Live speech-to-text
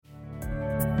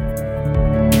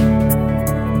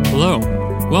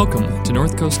Welcome to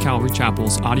North Coast Calvary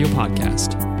Chapel's audio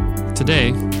podcast.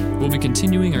 Today, we'll be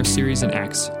continuing our series in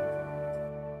Acts.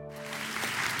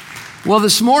 Well,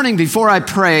 this morning, before I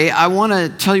pray, I want to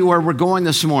tell you where we're going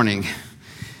this morning.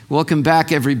 Welcome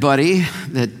back, everybody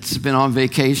that's been on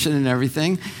vacation and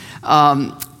everything.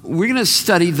 We're going to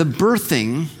study the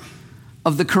birthing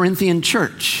of the Corinthian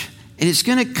church. And it's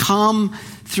going to come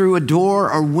through a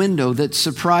door or window that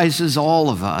surprises all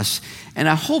of us. And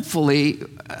I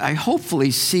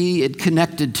hopefully see it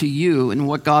connected to you and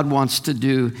what God wants to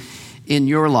do in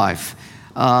your life.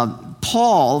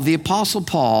 Paul, the Apostle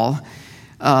Paul,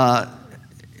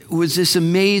 was this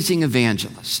amazing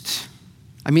evangelist.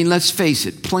 I mean, let's face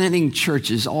it, planting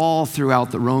churches all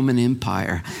throughout the Roman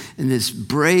Empire. And this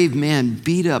brave man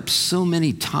beat up so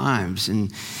many times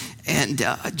and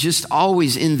just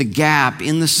always in the gap,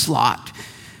 in the slot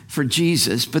for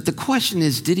Jesus. But the question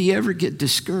is, did he ever get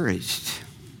discouraged?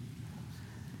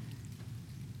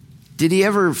 Did he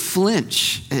ever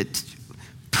flinch at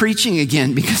preaching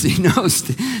again because he knows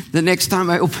the next time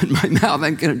I open my mouth,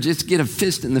 I'm going to just get a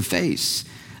fist in the face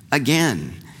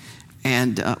again?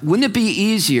 And wouldn't it be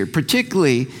easier,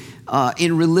 particularly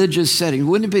in religious settings,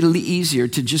 wouldn't it be easier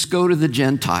to just go to the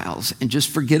Gentiles and just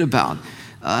forget about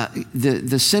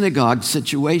the synagogue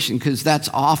situation, because that's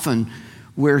often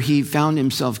where he found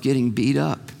himself getting beat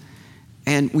up.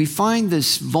 And we find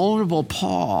this vulnerable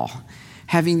Paul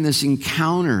having this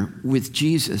encounter with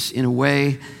Jesus in a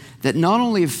way that not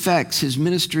only affects his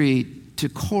ministry to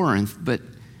Corinth, but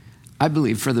I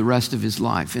believe for the rest of his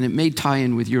life. And it may tie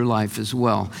in with your life as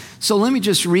well. So let me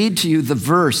just read to you the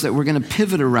verse that we're going to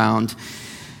pivot around.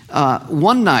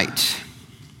 One night,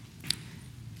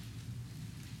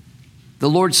 the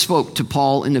Lord spoke to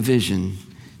Paul in a vision.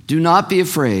 Do not be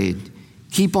afraid.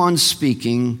 Keep on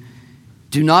speaking.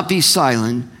 Do not be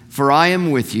silent, for I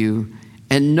am with you,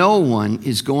 and no one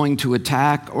is going to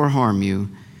attack or harm you,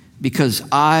 because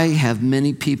I have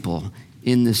many people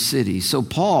in this city. So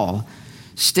Paul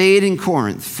stayed in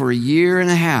Corinth for 1.5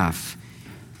 years,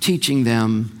 teaching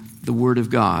them the word of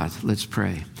God. Let's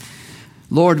pray.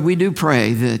 Lord, we do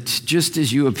pray that just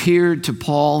as you appeared to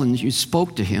Paul and you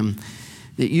spoke to him,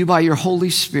 that you by your Holy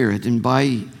Spirit and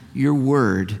by your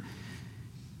word,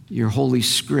 your Holy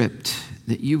Script,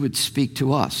 that you would speak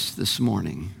to us this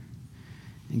morning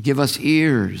and give us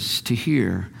ears to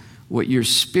hear what your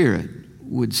Spirit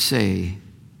would say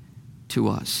to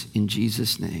us. In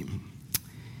Jesus' name,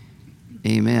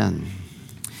 amen.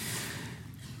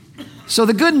 So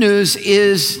the good news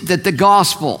is that the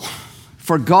gospel,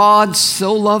 for God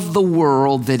so loved the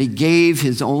world that he gave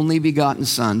his only begotten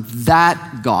Son,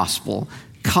 that gospel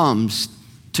comes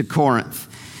to Corinth.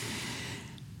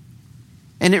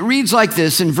 And it reads like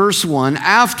this in verse 1.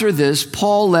 After this,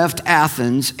 Paul left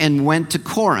Athens and went to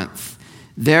Corinth.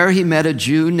 There he met a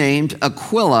Jew named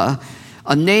Aquila,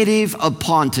 a native of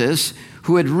Pontus,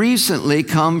 who had recently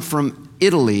come from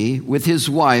Italy with his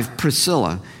wife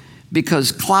Priscilla,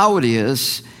 because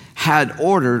Claudius had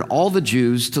ordered all the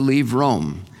Jews to leave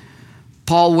Rome.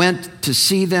 Paul went to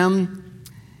see them,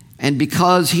 and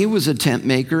because he was a tent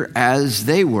maker as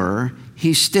they were,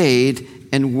 he stayed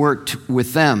and worked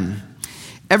with them.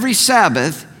 Every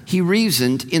Sabbath, he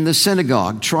reasoned in the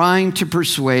synagogue, trying to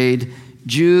persuade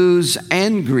Jews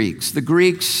and Greeks. The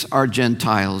Greeks are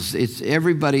Gentiles. It's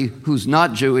everybody who's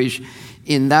not Jewish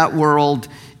in that world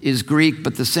is Greek,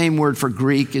 but the same word for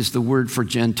Greek is the word for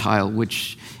Gentile,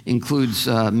 which includes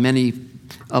many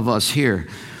of us here.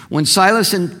 When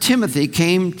Silas and Timothy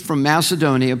came from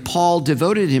Macedonia, Paul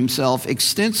devoted himself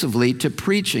extensively to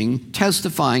preaching,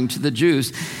 testifying to the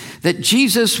Jews that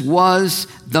Jesus was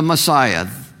the Messiah,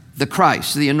 the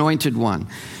Christ, the Anointed One.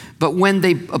 But when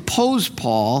they opposed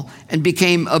Paul and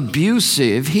became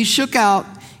abusive, he shook out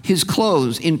his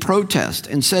clothes in protest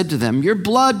and said to them, "Your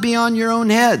blood be on your own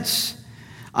heads.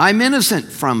 I'm innocent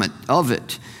of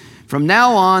it. From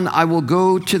now on, I will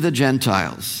go to the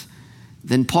Gentiles."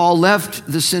 Then Paul left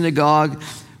the synagogue,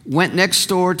 went next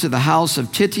door to the house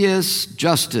of Titius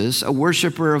Justus, a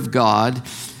worshiper of God.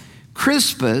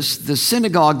 Crispus, the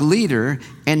synagogue leader,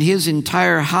 and his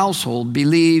entire household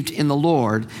believed in the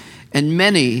Lord, and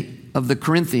many of the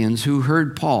Corinthians who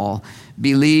heard Paul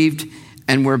believed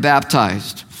and were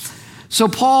baptized. So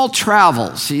Paul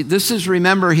travels. This is,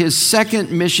 remember, his second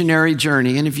missionary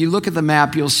journey. And if you look at the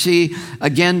map, you'll see,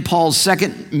 again, Paul's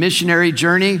second missionary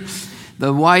journey.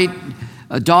 The white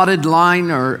dotted line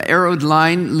or arrowed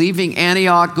line, leaving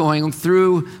Antioch, going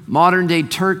through modern-day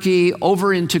Turkey,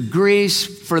 over into Greece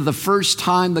for the first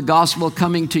time, the gospel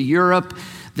coming to Europe,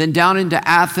 then down into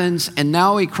Athens, and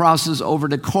now he crosses over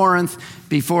to Corinth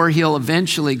before he'll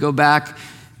eventually go back,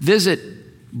 visit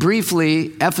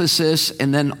briefly Ephesus,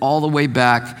 and then all the way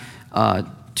back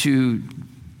to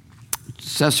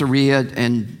Caesarea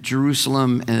and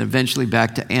Jerusalem, and eventually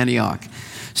back to Antioch.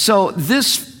 So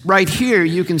this right here,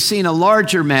 you can see in a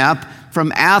larger map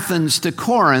from Athens to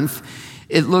Corinth,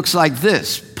 it looks like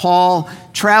this. Paul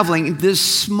traveling this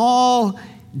small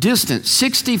distance,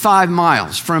 65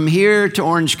 miles from here to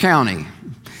Orange County.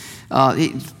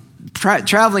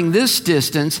 Traveling this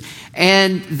distance,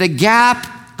 and the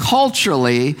gap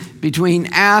culturally between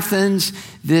Athens,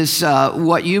 this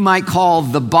what you might call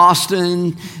the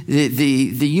Boston,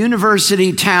 the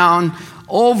university town,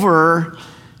 over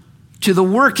to the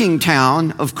working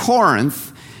town of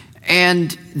Corinth,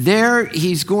 and there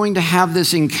he's going to have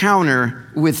this encounter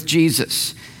with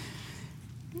Jesus.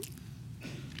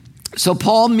 So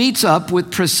Paul meets up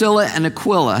with Priscilla and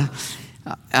Aquila.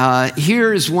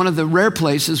 Here is one of the rare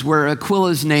places where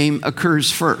Aquila's name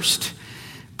occurs first.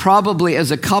 Probably as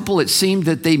a couple, it seemed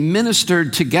that they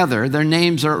ministered together. Their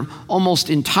names are almost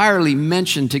entirely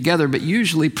mentioned together, but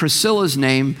usually Priscilla's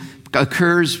name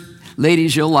occurs,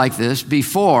 ladies, you'll like this,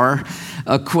 before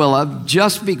Aquila,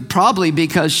 probably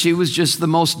because she was just the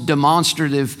most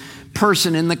demonstrative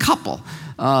person in the couple.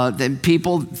 Then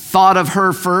people thought of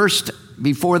her first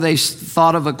before they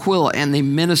thought of Aquila, and they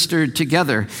ministered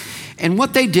together. And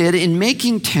what they did in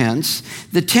making tents,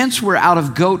 the tents were out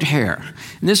of goat hair.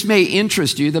 And this may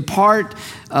interest you. The part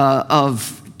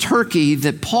of Turkey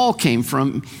that Paul came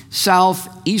from,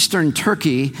 southeastern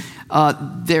Turkey,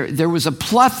 there was a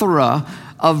plethora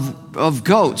of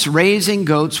goats, raising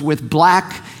goats with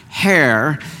black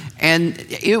hair, and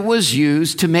it was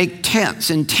used to make tents.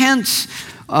 And tents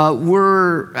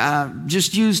were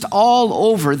just used all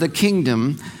over the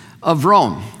kingdom of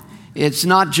Rome. It's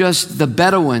not just the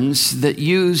Bedouins that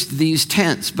used these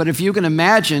tents, but if you can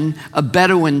imagine a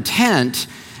Bedouin tent,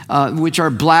 which are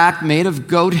black, made of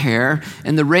goat hair,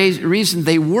 and the reason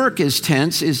they work as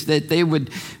tents is that they would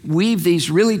weave these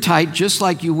really tight, just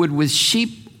like you would with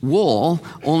sheep wool,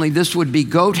 only this would be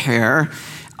goat hair,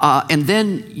 and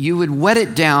then you would wet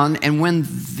it down, and when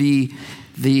the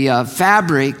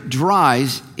fabric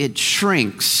dries, it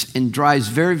shrinks and dries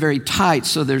very, very tight,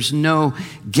 so there's no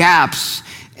gaps,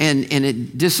 and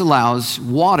it disallows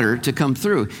water to come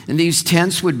through. And these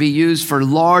tents would be used for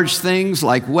large things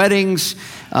like weddings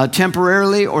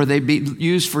temporarily, or they'd be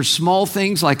used for small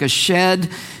things like a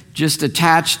shed just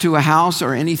attached to a house,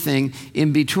 or anything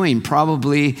in between.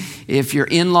 Probably if your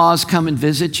in-laws come and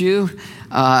visit you,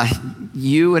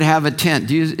 you would have a tent.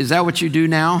 Is that what you do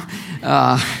now?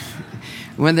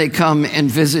 When they come and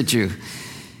visit you.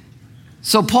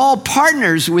 So Paul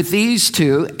partners with these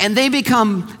two, and they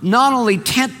become not only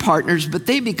tent partners, but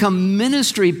they become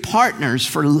ministry partners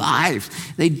for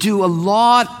life. They do a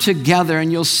lot together,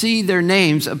 and you'll see their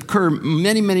names occur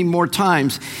many, many more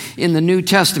times in the New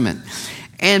Testament.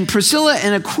 And Priscilla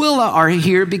and Aquila are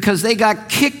here because they got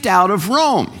kicked out of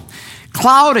Rome.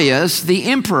 Claudius,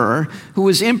 the emperor, who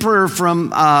was emperor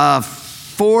from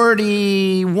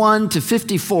 41 to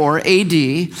 54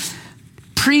 AD,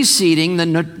 preceding the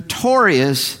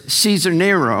notorious Caesar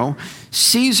Nero,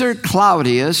 Caesar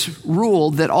Claudius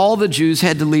ruled that all the Jews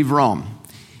had to leave Rome.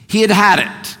 He had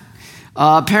it.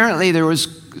 Apparently there was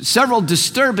several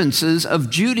disturbances of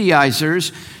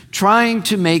Judaizers trying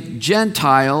to make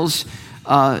Gentiles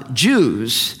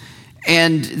Jews,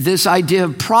 and this idea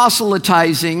of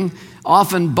proselytizing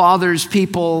often bothers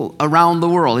people around the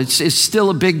world. It's still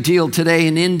a big deal today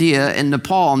in India and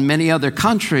Nepal and many other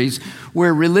countries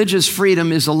where religious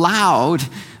freedom is allowed,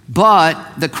 but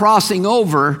the crossing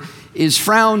over is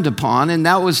frowned upon, and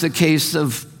that was the case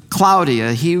of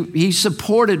Claudia. He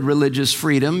supported religious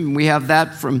freedom. We have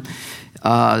that from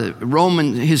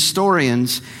Roman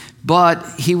historians, but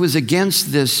he was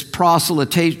against this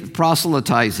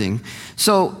proselytizing.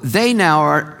 So they now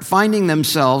are finding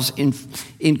themselves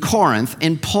in Corinth,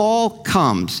 and Paul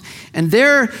comes. And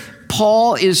there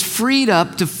Paul is freed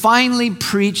up to finally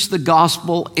preach the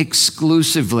gospel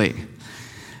exclusively,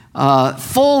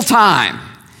 full time,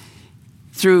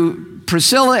 through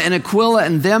Priscilla and Aquila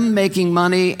and them making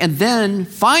money, and then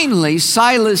finally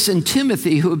Silas and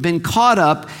Timothy, who have been caught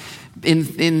up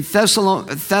in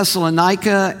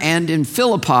Thessalonica and in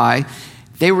Philippi.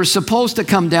 They were supposed to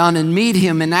come down and meet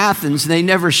him in Athens. They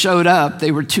never showed up.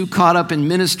 They were too caught up in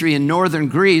ministry in northern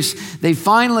Greece. They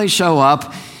finally show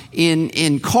up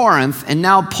in Corinth, and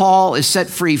now Paul is set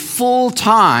free full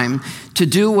time to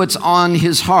do what's on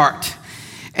his heart.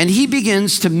 And he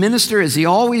begins to minister, as he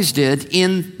always did,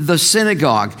 in the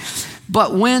synagogue.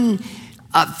 But when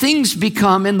things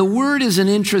become, and the word is an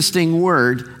interesting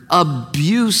word,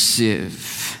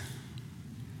 abusive.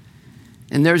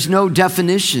 And there's no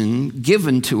definition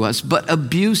given to us, but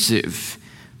abusive.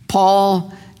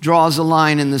 Paul draws a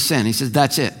line in the sand. He says,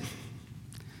 that's it.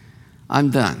 I'm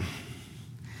done.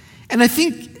 And I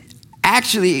think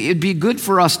actually it'd be good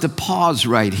for us to pause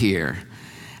right here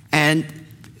and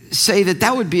say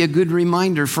that would be a good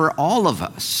reminder for all of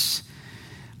us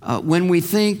when we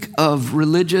think of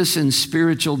religious and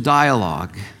spiritual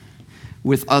dialogue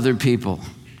with other people.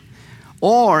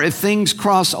 Or if things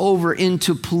cross over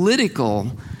into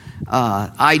political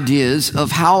ideas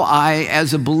of how I,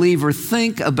 as a believer,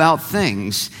 think about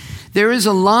things, there is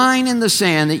a line in the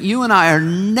sand that you and I are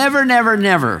never, never,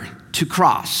 never to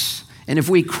cross. And if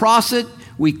we cross it,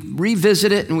 we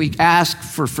revisit it and we ask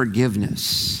for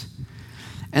forgiveness.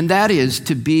 And that is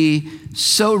to be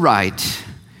so right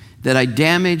that I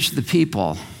damage the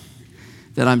people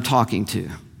that I'm talking to,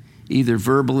 either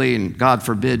verbally and, God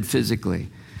forbid, physically.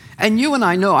 And you and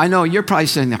I know you're probably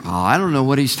saying, I don't know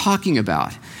what he's talking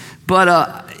about.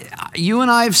 But you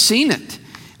and I have seen it.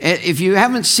 If you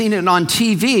haven't seen it on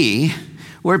TV,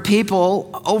 where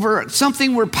people, over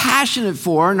something we're passionate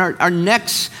for, and our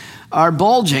necks are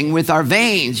bulging with our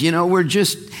veins,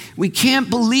 we can't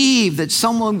believe that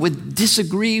someone would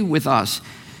disagree with us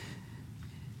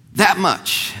that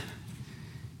much.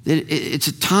 It's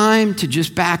a time to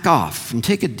just back off and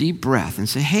take a deep breath and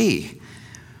say, hey,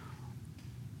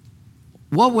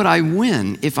 what would I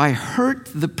win if I hurt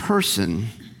the person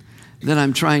that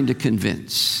I'm trying to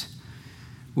convince?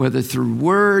 Whether through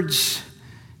words,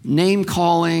 name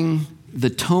calling, the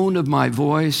tone of my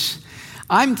voice.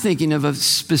 I'm thinking of a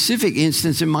specific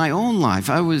instance in my own life.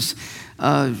 I was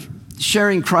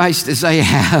sharing Christ, as I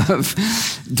have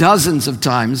dozens of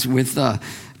times, with a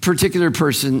particular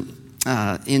person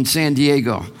in San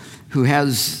Diego who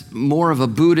has more of a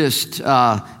Buddhist,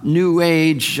 New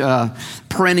Age,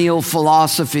 perennial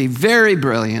philosophy, very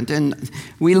brilliant. And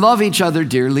we love each other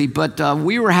dearly, but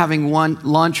we were having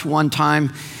lunch one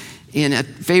time in a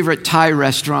favorite Thai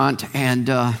restaurant, and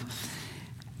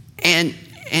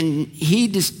he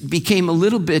just became a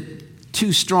little bit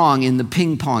too strong in the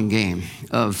ping pong game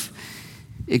of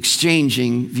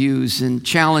exchanging views and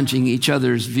challenging each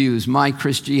other's views. My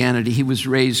Christianity, he was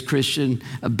raised Christian,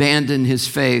 abandoned his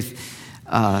faith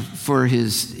for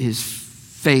his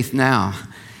faith now.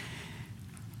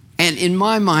 And in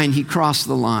my mind, he crossed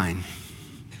the line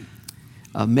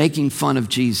of making fun of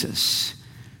Jesus,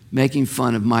 making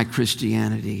fun of my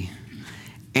Christianity.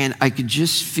 And I could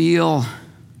just feel,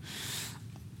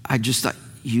 I just thought,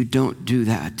 you don't do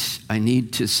that. I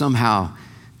need to somehow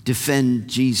defend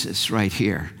Jesus right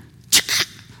here.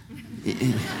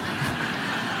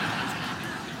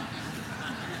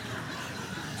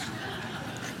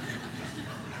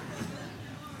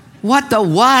 What the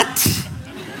what?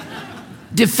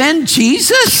 Defend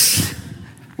Jesus?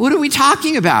 What are we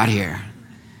talking about here?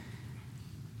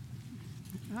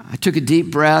 I took a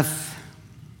deep breath,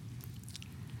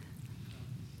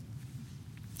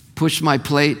 pushed my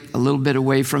plate a little bit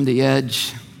away from the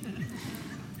edge,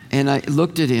 and I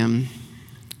looked at him,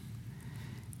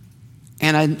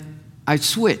 and I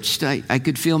switched. I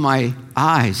could feel my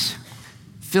eyes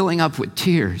filling up with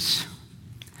tears,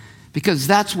 because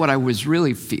that's what I was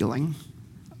really feeling.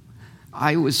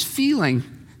 I was feeling,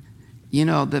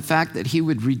 the fact that he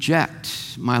would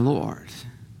reject my Lord.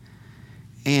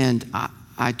 And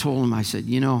I told him, I said,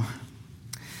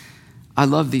 I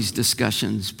love these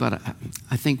discussions, but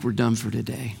I think we're done for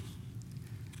today.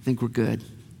 I think we're good.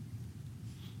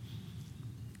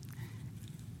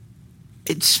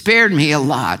 It spared me a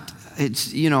lot.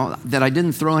 It's, that I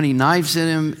didn't throw any knives at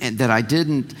him, and that I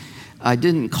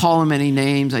didn't call him any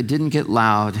names. I didn't get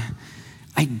loud.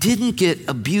 I didn't get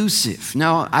abusive.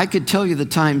 Now, I could tell you the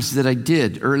times that I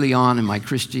did early on in my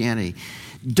Christianity.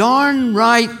 Darn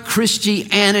right,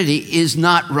 Christianity is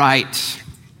not right.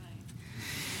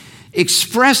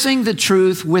 Expressing the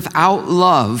truth without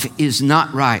love is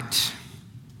not right.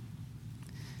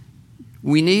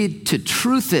 We need to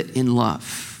truth it in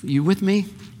love. You with me?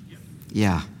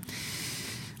 Yeah.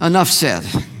 Enough said.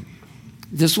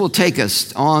 This will take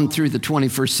us on through the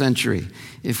 21st century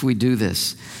if we do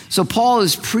this. So Paul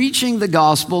is preaching the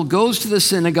gospel, goes to the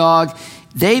synagogue.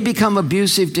 They become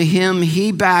abusive to him.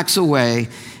 He backs away.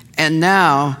 And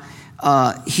now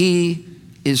he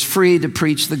is free to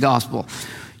preach the gospel.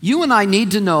 You and I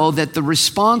need to know that the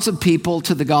response of people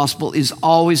to the gospel is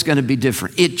always going to be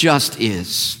different. It just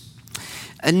is.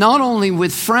 And not only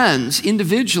with friends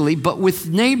individually, but with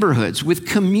neighborhoods, with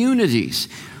communities,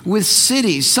 with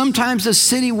cities. Sometimes a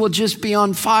city will just be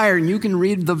on fire, and you can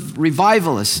read the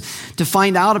revivalists to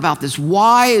find out about this.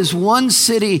 Why is one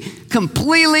city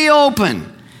completely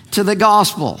open to the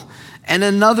gospel and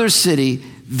another city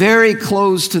very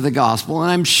close to the gospel. And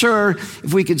I'm sure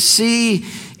if we could see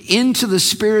into the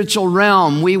spiritual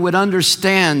realm, we would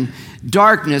understand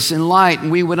darkness and light,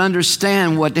 and we would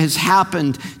understand what has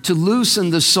happened to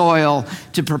loosen the soil,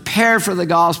 to prepare for the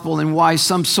gospel, and why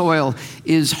some soil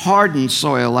is hardened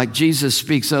soil, like Jesus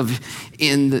speaks of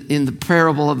in the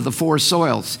parable of the four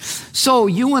soils. So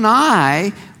you and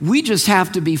I, we just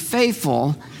have to be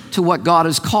faithful to what God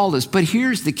has called us. But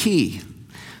here's the key.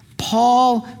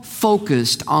 Paul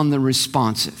focused on the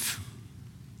responsive.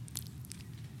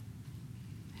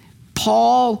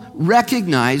 Paul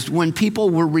recognized when people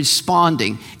were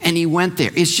responding, and he went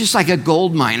there. It's just like a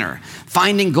gold miner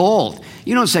finding gold.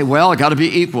 You don't say, well, it got to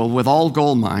be equal with all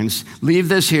gold mines. Leave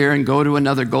this here and go to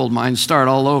another gold mine, start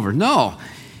all over. No,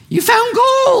 you found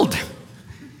gold.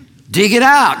 Dig it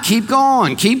out. Keep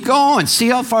going. See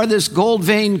how far this gold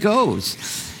vein goes.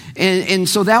 And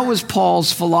so that was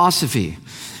Paul's philosophy.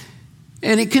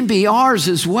 And it can be ours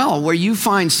as well, where you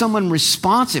find someone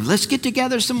responsive. Let's get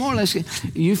together some more.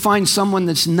 You find someone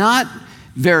that's not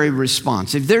very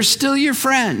responsive. They're still your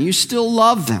friend. You still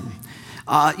love them.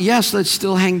 Yes, let's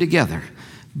still hang together.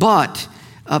 But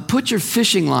put your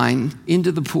fishing line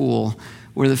into the pool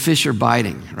where the fish are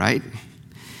biting, right?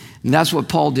 And that's what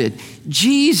Paul did.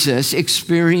 Jesus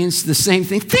experienced the same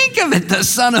thing. Think of it, the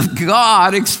Son of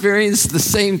God experienced the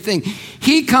same thing.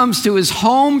 He comes to his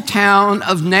hometown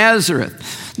of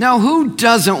Nazareth. Now, who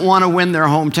doesn't want to win their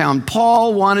hometown?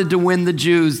 Paul wanted to win the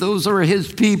Jews. Those are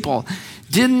his people.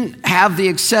 Didn't have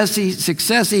the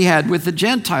success he had with the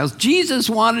Gentiles. Jesus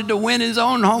wanted to win his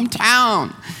own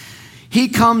hometown. He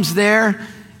comes there,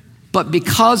 but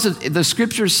because of, the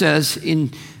scripture says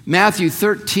in Matthew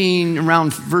 13,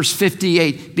 around verse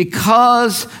 58,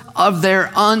 because of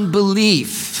their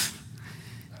unbelief.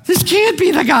 This can't be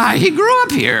the guy. He grew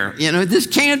up here. This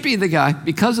can't be the guy.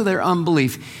 Because of their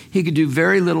unbelief, he could do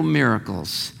very little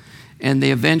miracles. And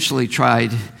they eventually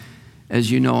tried,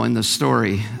 as you know in the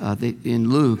story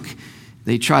in Luke,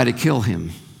 they try to kill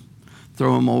him,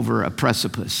 throw him over a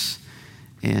precipice.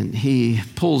 And he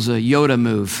pulls a Yoda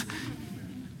move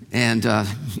and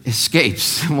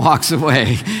escapes and walks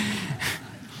away.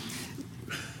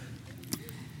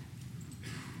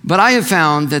 But I have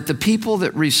found that the people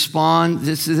that respond,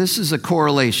 this is a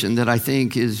correlation that I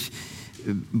think is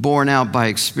borne out by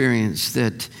experience,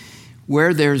 that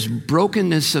where there's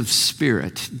brokenness of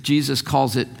spirit, Jesus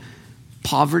calls it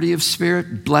poverty of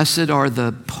spirit. Blessed are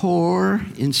the poor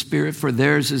in spirit, for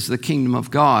theirs is the kingdom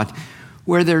of God.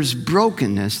 Where there's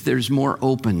brokenness, there's more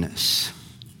openness.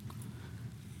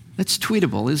 That's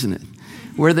tweetable, isn't it?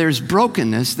 Where there's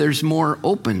brokenness, there's more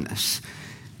openness.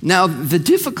 Now, the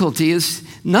difficulty is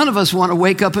none of us want to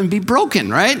wake up and be broken,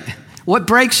 right? What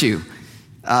breaks you?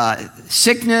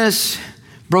 Sickness,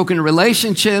 broken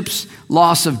relationships,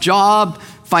 loss of job,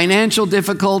 financial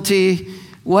difficulty,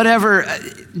 whatever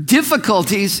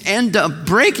difficulties end up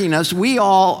breaking us. We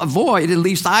all avoid, at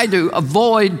least I do,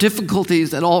 avoid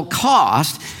difficulties at all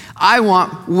costs. I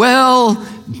want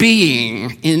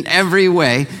well-being in every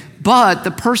way. But the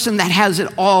person that has it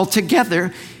all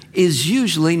together is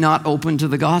usually not open to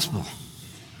the gospel.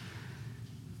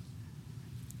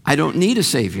 I don't need a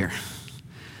savior.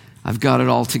 I've got it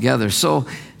all together. So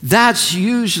that's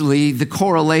usually the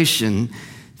correlation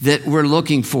that we're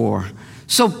looking for.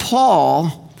 So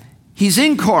Paul, he's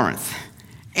in Corinth,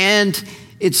 and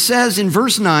it says in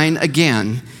verse 9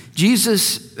 again,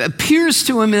 Jesus appears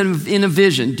to him in a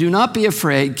vision. Do not be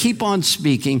afraid. Keep on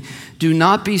speaking. Do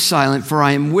not be silent, for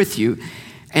I am with you.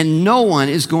 And no one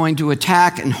is going to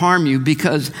attack and harm you,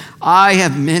 because I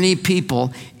have many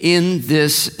people in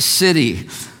this city.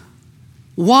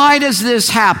 Why does this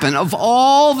happen? Of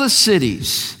all the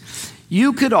cities,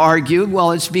 you could argue,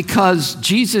 well, it's because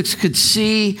Jesus could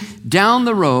see down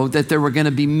the road that there were going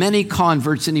to be many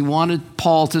converts, and he wanted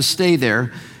Paul to stay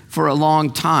there for a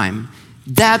long time.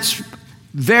 That's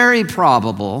very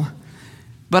probable.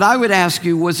 But I would ask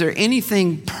you, was there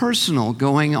anything personal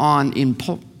going on in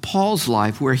Paul's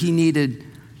life where he needed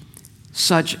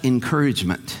such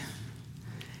encouragement?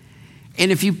 And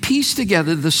if you piece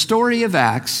together the story of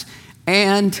Acts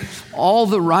and all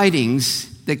the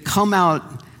writings that come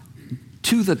out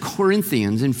to the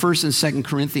Corinthians in 1st and 2nd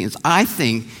Corinthians, I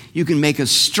think you can make a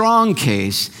strong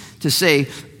case to say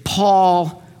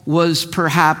Paul was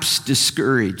perhaps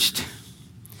discouraged.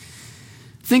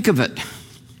 Think of it.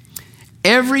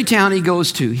 Every town he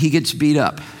goes to, he gets beat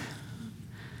up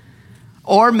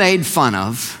or made fun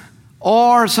of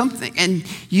or something. And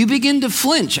you begin to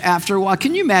flinch after a while.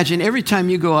 Can you imagine every time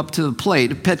you go up to the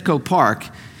plate at Petco Park,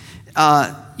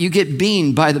 you get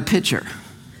beaned by the pitcher?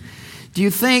 Do you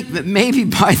think that maybe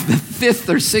by the 5th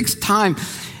or 6th time,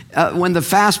 when the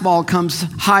fastball comes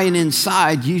high and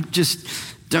inside, you just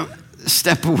don't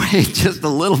step away just a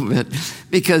little bit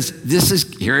because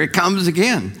here it comes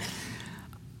again.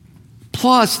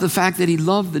 Plus the fact that he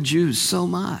loved the Jews so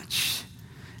much.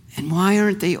 And why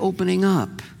aren't they opening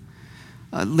up?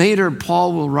 Later,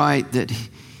 Paul will write that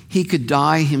he could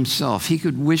die himself. He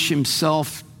could wish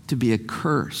himself to be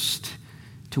accursed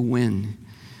to win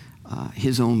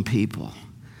his own people.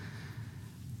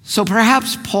 So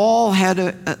perhaps Paul had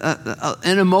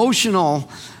an emotional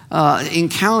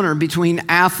encounter between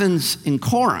Athens and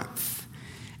Corinth.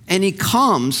 And he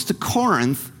comes to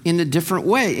Corinth in a different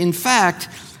way. In fact,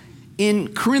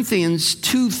 in Corinthians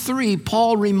 2:3,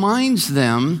 Paul reminds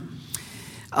them,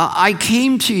 I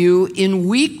came to you in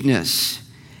weakness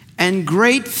and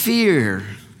great fear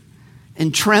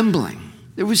and trembling.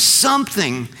 There was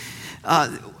something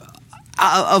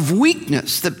of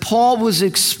weakness that Paul was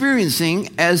experiencing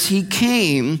as he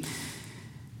came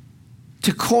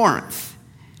to Corinth.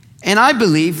 And I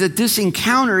believe that this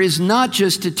encounter is not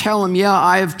just to tell him, yeah,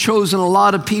 I have chosen a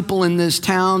lot of people in this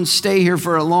town, stay here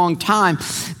for a long time,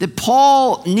 that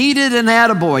Paul needed an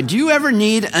attaboy. Do you ever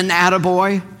need an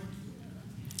attaboy?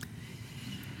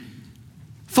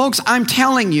 Folks, I'm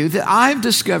telling you that I've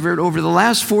discovered over the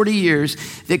last 40 years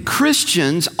that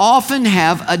Christians often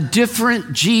have a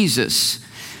different Jesus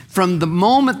from the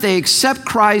moment they accept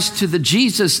Christ to the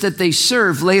Jesus that they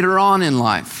serve later on in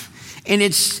life. And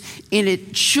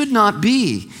it should not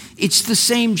be. It's the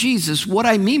same Jesus. What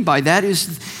I mean by that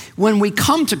is when we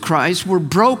come to Christ, we're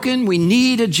broken. We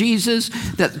need a Jesus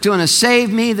that's going to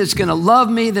save me, that's going to love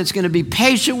me, that's going to be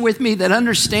patient with me, that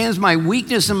understands my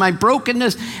weakness and my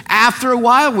brokenness. After a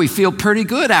while, we feel pretty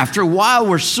good. After a while,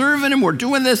 we're serving him, we're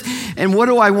doing this. And what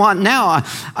do I want now?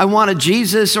 I want a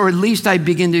Jesus, or at least I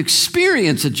begin to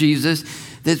experience a Jesus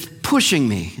that's pushing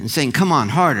me and saying, come on,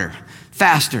 harder,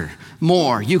 faster,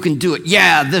 more. You can do it.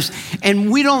 Yeah, this.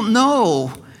 And we don't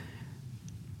know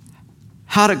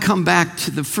how to come back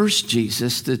to the first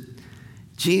Jesus, that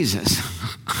Jesus,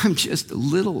 I'm just a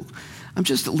little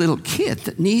kid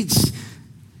that needs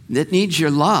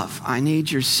your love. I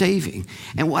need your saving.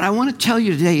 And what I want to tell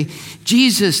you today,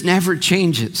 Jesus never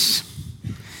changes.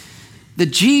 The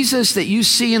Jesus that you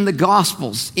see in the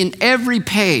Gospels, in every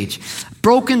page,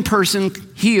 broken person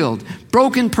healed,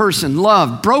 broken person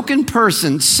loved, broken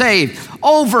person saved,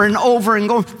 over and over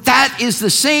and over. That is the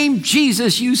same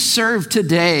Jesus you serve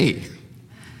today.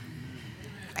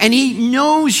 And he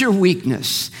knows your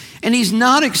weakness. And he's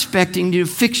not expecting you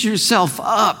to fix yourself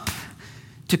up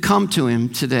to come to him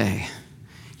today.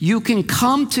 You can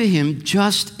come to him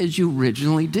just as you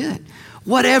originally did.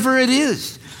 Whatever it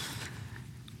is.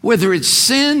 Whether it's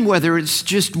sin, whether it's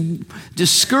just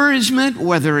discouragement,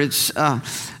 whether it's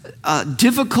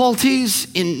difficulties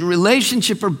in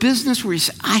relationship or business where you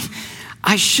say,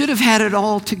 I should have had it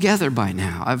all together by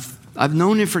now. I've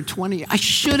known him for 20 years. I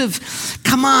should have,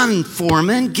 come on,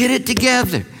 Foreman, get it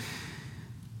together.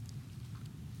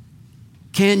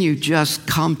 Can you just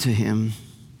come to him?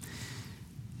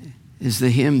 Is the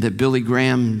hymn that Billy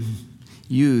Graham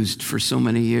used for so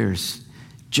many years.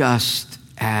 Just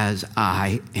as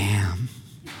I am.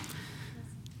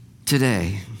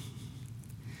 Today.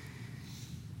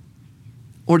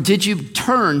 Or did you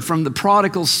turn from the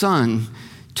prodigal son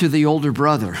to the older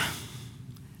brother?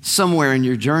 Somewhere in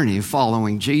your journey of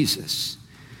following Jesus,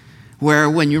 where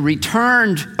when you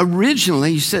returned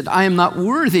originally, you said, I am not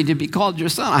worthy to be called your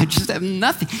son. I just have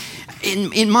nothing.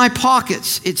 In my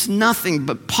pockets, it's nothing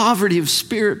but poverty of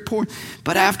spirit, poor.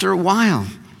 But after a while,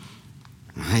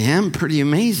 I am pretty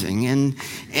amazing. And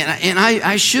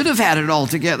I should have had it all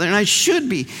together, and I should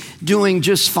be doing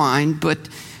just fine. But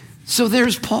so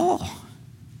there's Paul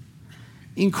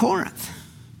in Corinth.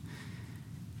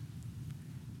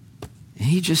 And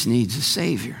he just needs a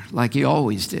Savior, like he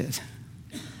always did.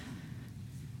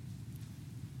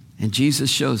 And Jesus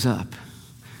shows up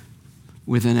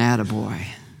with an attaboy.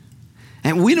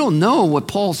 And we don't know what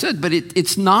Paul said, but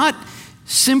it's not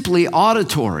simply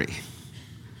auditory,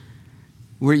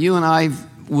 where you and I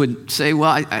would say,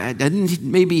 well, I didn't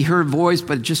maybe hear a voice,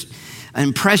 but just an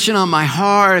impression on my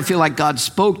heart. I feel like God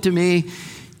spoke to me.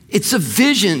 It's a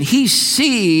vision. He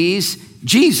sees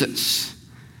Jesus.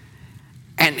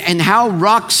 And how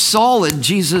rock solid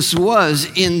Jesus was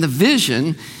in the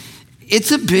vision, it's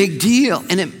a big deal.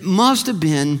 And it must have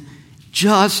been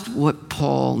just what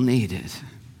Paul needed.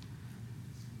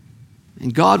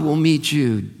 And God will meet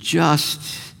you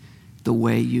just the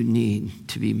way you need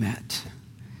to be met.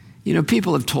 You know,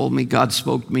 people have told me God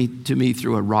spoke to me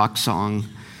through a rock song.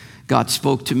 God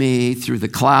spoke to me through the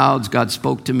clouds. God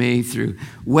spoke to me through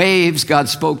waves. God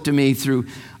spoke to me through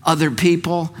other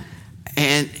people.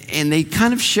 And they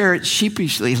kind of share it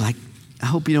sheepishly, like, I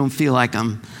hope you don't feel like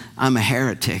I'm a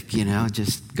heretic,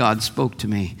 just God spoke to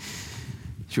me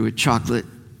through a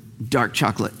dark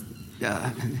chocolate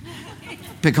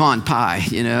pecan pie,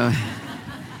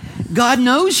 God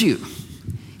knows you.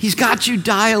 He's got you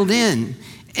dialed in,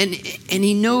 and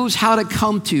he knows how to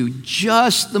come to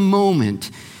just the moment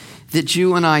that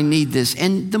you and I need this.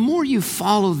 And the more you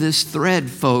follow this thread,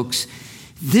 folks,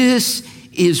 this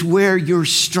is where your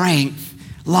strength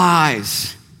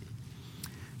lies.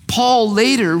 Paul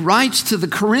later writes to the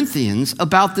Corinthians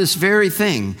about this very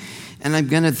thing. And I'm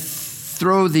going to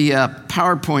throw the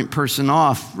PowerPoint person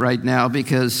off right now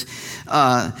because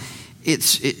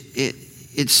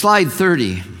it's slide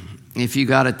 30, if you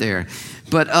got it there.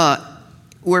 But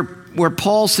where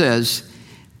Paul says,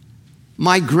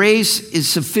 my grace is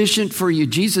sufficient for you.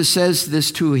 Jesus says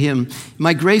this to him.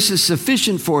 My grace is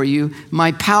sufficient for you.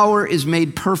 My power is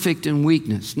made perfect in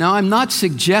weakness. Now, I'm not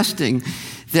suggesting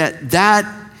that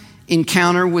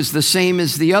encounter was the same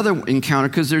as the other encounter,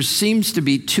 because there seems to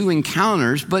be two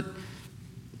encounters, but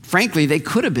frankly, they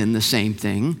could have been the same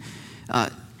thing.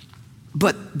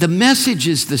 But the message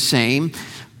is the same.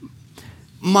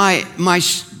 My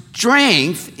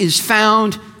strength is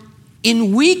found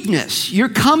in weakness. You're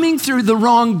coming through the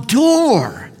wrong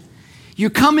door.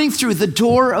 You're coming through the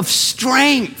door of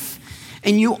strength,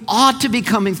 and you ought to be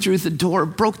coming through the door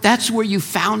of broke. That's where you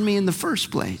found me in the first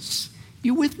place.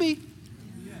 You with me?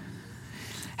 Yeah.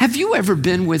 Have you ever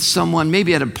been with someone,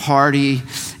 maybe at a party,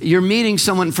 you're meeting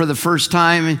someone for the first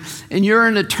time, and you're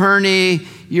an attorney,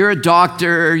 you're a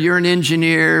doctor, you're an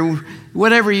engineer,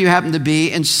 whatever you happen to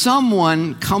be, and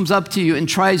someone comes up to you and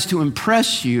tries to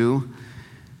impress you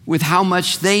with how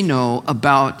much they know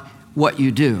about what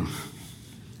you do.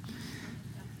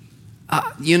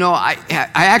 I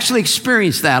actually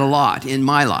experienced that a lot in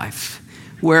my life,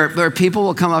 where people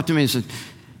will come up to me and say,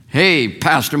 hey,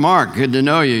 Pastor Mark, good to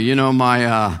know you.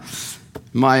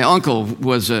 My uncle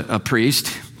was a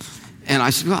priest. And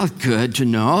I said, well, good to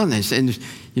know. And they said,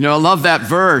 I love that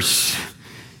verse,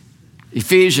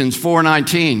 Ephesians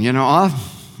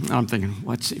 4:19. I'm thinking,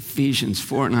 what's Ephesians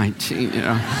 4:19,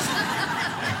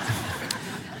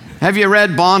 Have you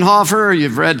read Bonhoeffer?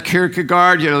 You've read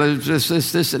Kierkegaard?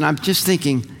 This, and I'm just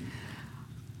thinking,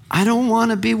 I don't want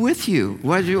to be with you.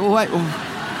 What?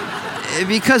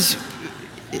 Because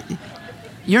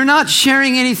you're not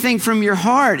sharing anything from your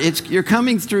heart. You're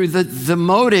coming through the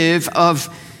motive of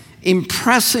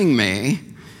impressing me,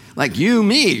 like you,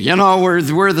 me.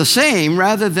 We're the same,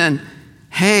 rather than,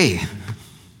 hey,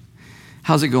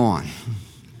 how's it going?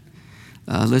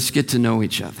 Let's get to know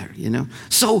each other,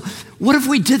 So what if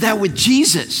we did that with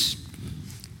Jesus?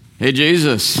 Hey,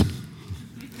 Jesus.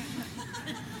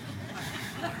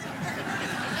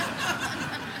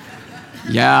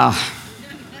 Yeah.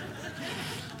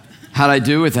 How'd I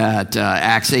do with that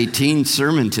Acts 18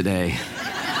 sermon today?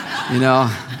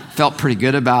 Felt pretty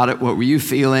good about it. What were you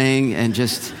feeling? And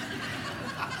just,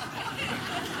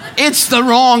 it's the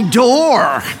wrong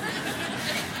door.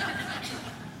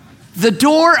 The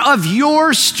door of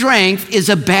your strength is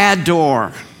a bad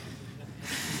door.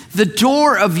 The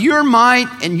door of your might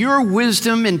and your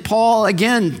wisdom, and Paul,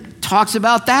 again, talks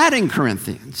about that in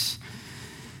Corinthians,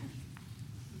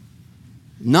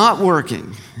 not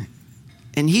working.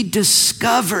 And he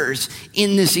discovers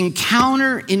in this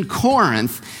encounter in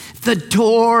Corinth the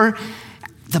door,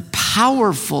 the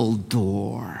powerful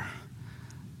door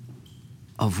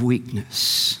of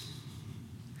weakness.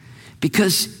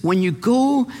 Because when you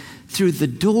go through the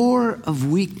door of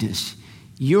weakness,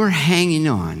 you're hanging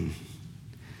on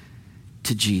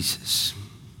to Jesus.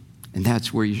 And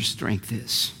that's where your strength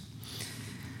is.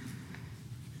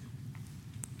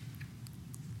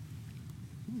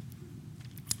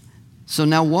 So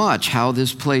now watch how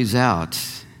this plays out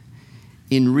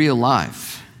in real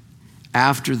life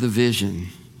after the vision.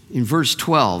 In verse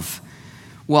 12,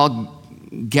 while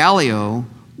Gallio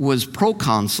was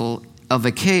proconsul of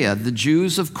Achaia, the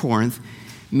Jews of Corinth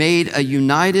made a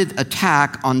united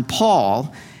attack on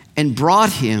Paul and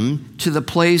brought him to the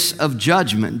place of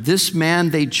judgment. This man,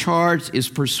 they charged, is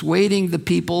persuading the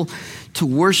people to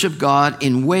worship God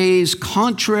in ways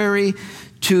contrary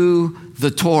to the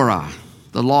Torah,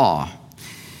 the law.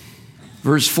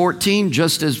 Verse 14,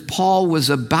 just as Paul was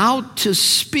about to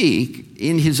speak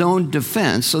in his own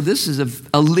defense, so this is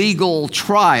a legal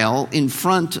trial in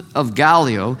front of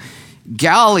Gallio.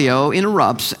 Gallio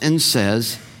interrupts and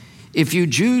says, if you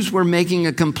Jews were making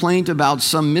a complaint about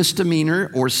some misdemeanor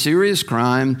or serious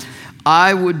crime,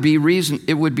 it would be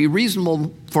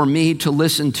reasonable for me to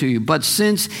listen to you. But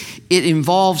since it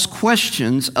involves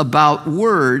questions about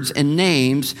words and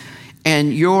names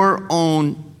and your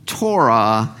own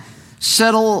Torah,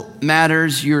 settle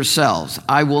matters yourselves.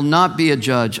 I will not be a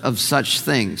judge of such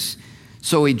things.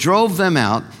 So he drove them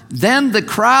out. Then the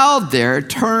crowd there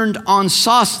turned on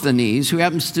Sosthenes, who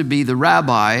happens to be the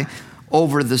rabbi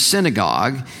over the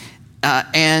synagogue,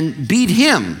 and beat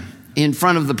him in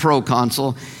front of the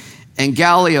proconsul. And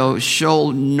Gallio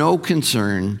showed no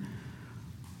concern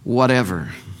whatever.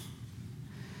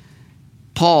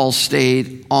 Paul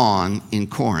stayed on in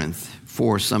Corinth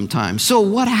for some time. So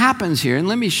what happens here? And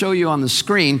let me show you on the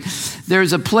screen.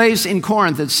 There's a place in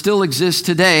Corinth that still exists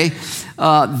today.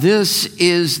 This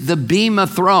is the Bema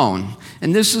throne.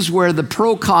 And this is where the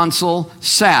proconsul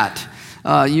sat.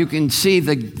 You can see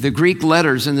the Greek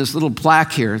letters in this little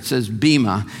plaque here. It says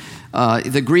Bema.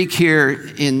 The Greek here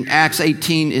in Acts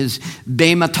 18 is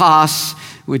Bematos,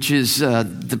 which is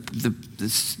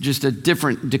just a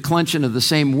different declension of the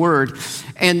same word.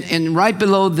 And right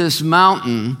below this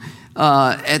mountain,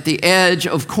 at the edge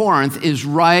of Corinth, is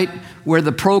right where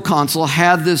the proconsul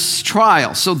had this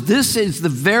trial. So this is the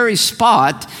very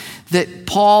spot that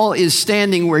Paul is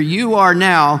standing where you are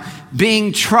now,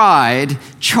 being charged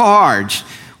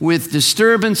with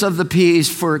disturbance of the peace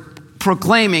for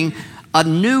proclaiming a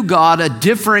new God, a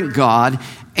different God,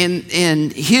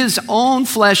 and his own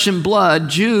flesh and blood,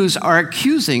 Jews are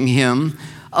accusing him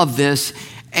of this,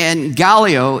 and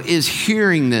Gallio is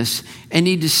hearing this, and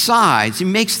he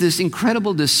makes this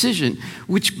incredible decision,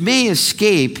 which may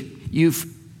escape you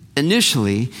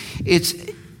initially.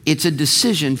 It's a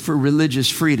decision for religious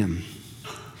freedom.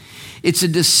 It's a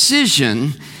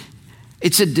decision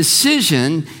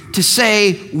to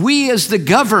say, we as the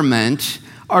government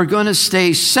are going to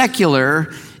stay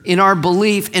secular in our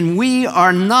belief, and we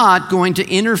are not going to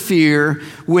interfere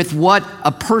with what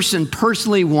a person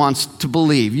personally wants to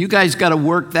believe. You guys got to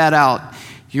work that out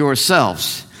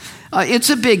yourselves. It's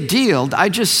a big deal. I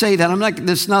just say that.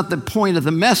 That's not the point of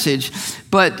the message,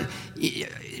 but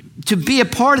to be a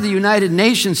part of the United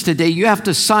Nations today, you have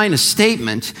to sign a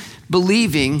statement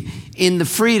believing in the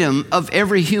freedom of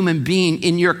every human being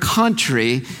in your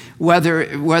country, whether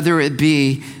it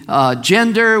be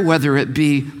gender, whether it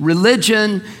be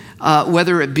religion,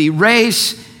 whether it be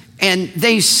race. And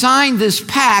they signed this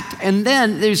pact, and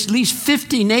then there's at least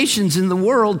 50 nations in the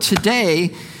world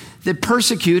today that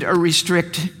persecute or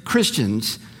restrict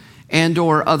Christians and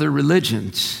or other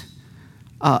religions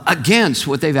against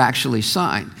what they've actually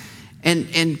signed.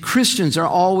 And Christians are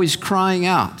always crying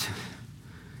out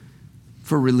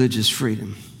for religious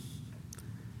freedom.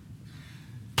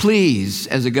 Please,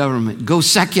 as a government, go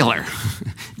secular.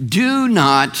 Do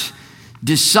not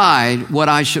decide what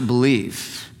I should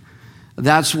believe.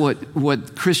 That's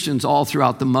what Christians all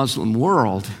throughout the Muslim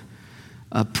world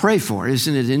pray for.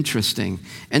 Isn't it interesting?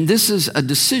 And this is a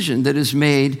decision that is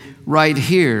made right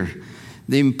here.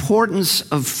 The importance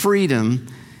of freedom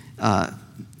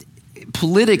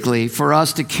politically for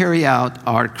us to carry out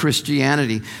our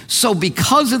Christianity. So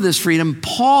because of this freedom,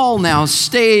 Paul now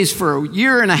stays for a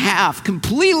year and a half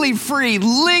completely free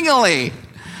legally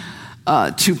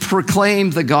to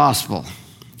proclaim the gospel.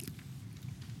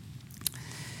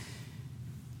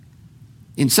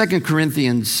 In 2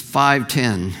 Corinthians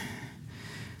 5:10,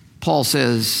 Paul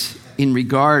says, in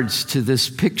regards to this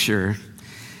picture,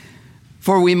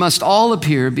 for we must all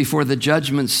appear before the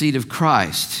judgment seat of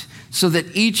Christ, so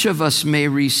that each of us may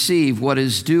receive what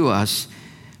is due us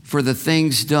for the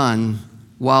things done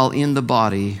while in the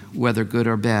body, whether good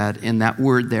or bad. And that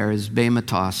word there is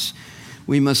bematos.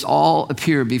 We must all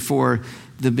appear before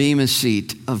the bema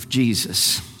seat of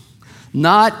Jesus.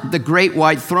 Not the great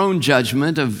white throne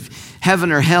judgment of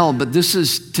heaven or hell, but this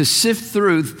is to sift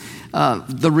through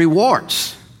the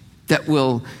rewards that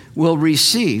we'll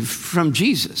receive from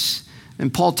Jesus.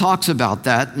 And Paul talks about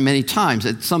that many times,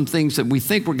 that some things that we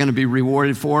think we're going to be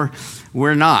rewarded for,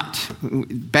 we're not.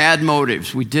 Bad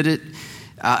motives. We did it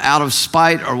out of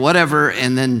spite or whatever,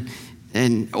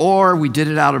 or we did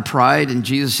it out of pride, and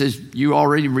Jesus says, you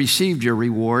already received your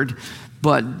reward.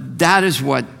 But that is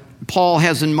what Paul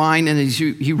has in mind, and as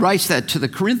he writes that to the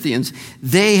Corinthians,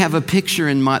 they have a picture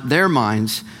in their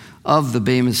minds of the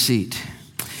bema seat.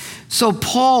 So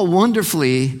Paul,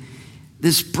 wonderfully,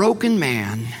 this broken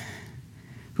man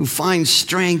who finds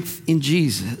strength in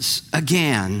Jesus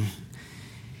again,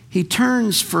 he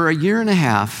turns for a year and a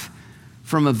half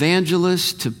from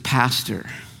evangelist to pastor.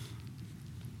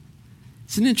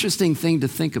 It's an interesting thing to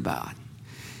think about.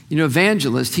 You know,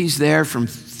 evangelist, he's there from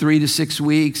 3 to 6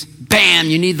 weeks. Bam,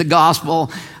 you need the gospel.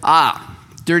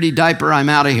 Dirty diaper, I'm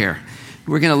out of here.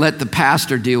 We're going to let the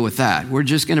pastor deal with that. We're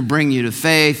just going to bring you to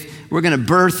faith. We're going to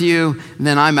birth you, and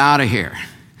then I'm out of here.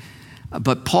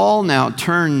 But Paul now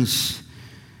turns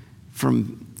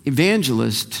from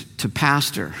evangelist to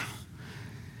pastor.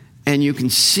 And you can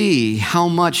see how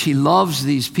much he loves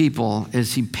these people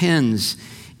as he pens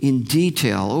in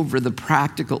detail over the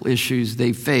practical issues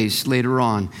they face later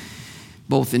on,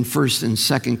 both in 1st and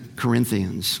 2nd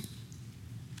Corinthians.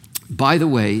 By the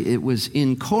way, it was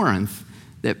in Corinth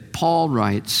that Paul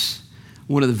writes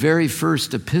one of the very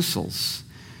first epistles,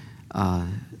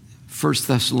 1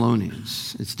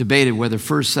 Thessalonians. It's debated whether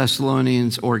 1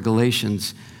 Thessalonians or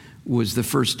Galatians was the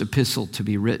first epistle to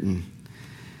be written.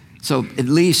 So at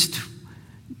least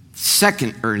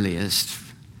second earliest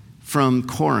from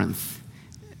Corinth.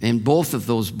 And both of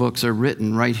those books are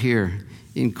written right here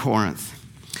in Corinth.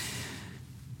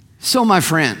 So my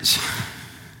friends,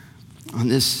 on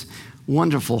this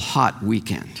wonderful hot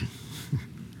weekend,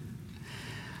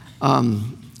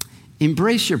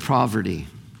 embrace your poverty.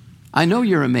 I know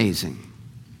you're amazing.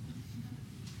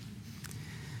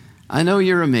 I know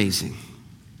you're amazing.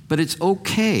 But it's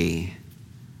okay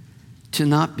to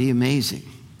not be amazing.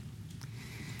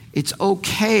 It's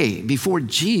okay before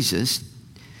Jesus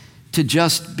to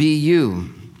just be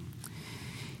you.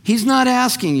 He's not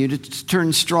asking you to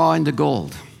turn straw into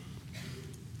gold.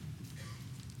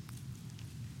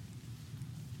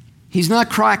 He's not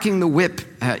cracking the whip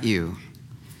at you.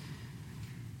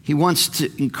 He wants to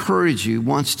encourage you,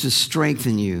 wants to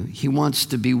strengthen you. He wants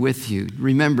to be with you.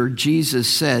 Remember,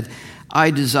 Jesus said,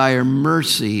 I desire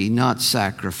mercy, not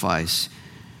sacrifice.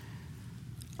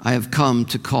 I have come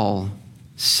to call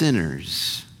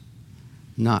sinners,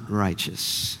 not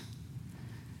righteous.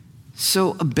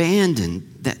 So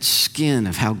abandon that skin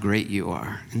of how great you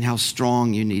are and how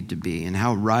strong you need to be and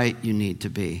how right you need to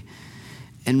be,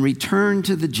 and return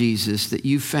to the Jesus that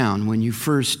you found when you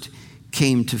first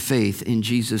came to faith in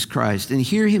Jesus Christ. And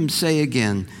hear him say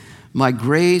again, my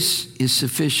grace is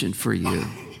sufficient for you.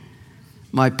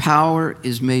 My power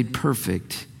is made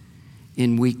perfect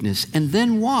in weakness. And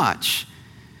then watch.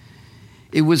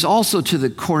 It was also to the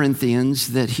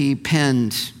Corinthians that he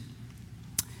penned,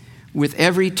 with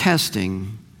every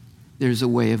testing, there's a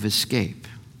way of escape.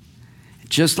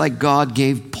 Just like God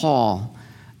gave Paul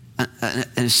an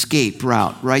escape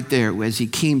route right there as he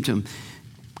came to him,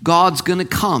 God's going to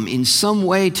come in some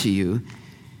way to you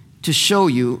to show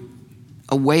you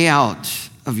a way out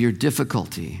of your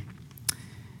difficulty.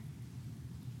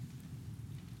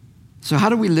 So how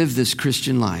do we live this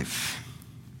Christian life?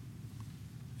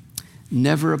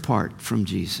 Never apart from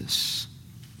Jesus.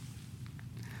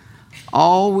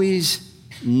 Always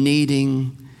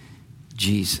needing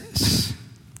Jesus.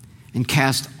 And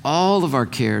cast all of our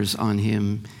cares on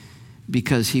him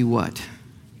because he what?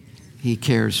 He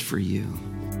cares for you.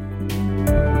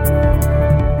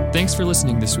 Thanks for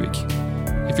listening this week.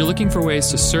 If you're looking for ways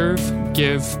to serve,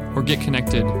 give, or get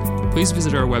connected, please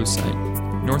visit our website,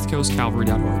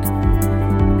 northcoastcalvary.org.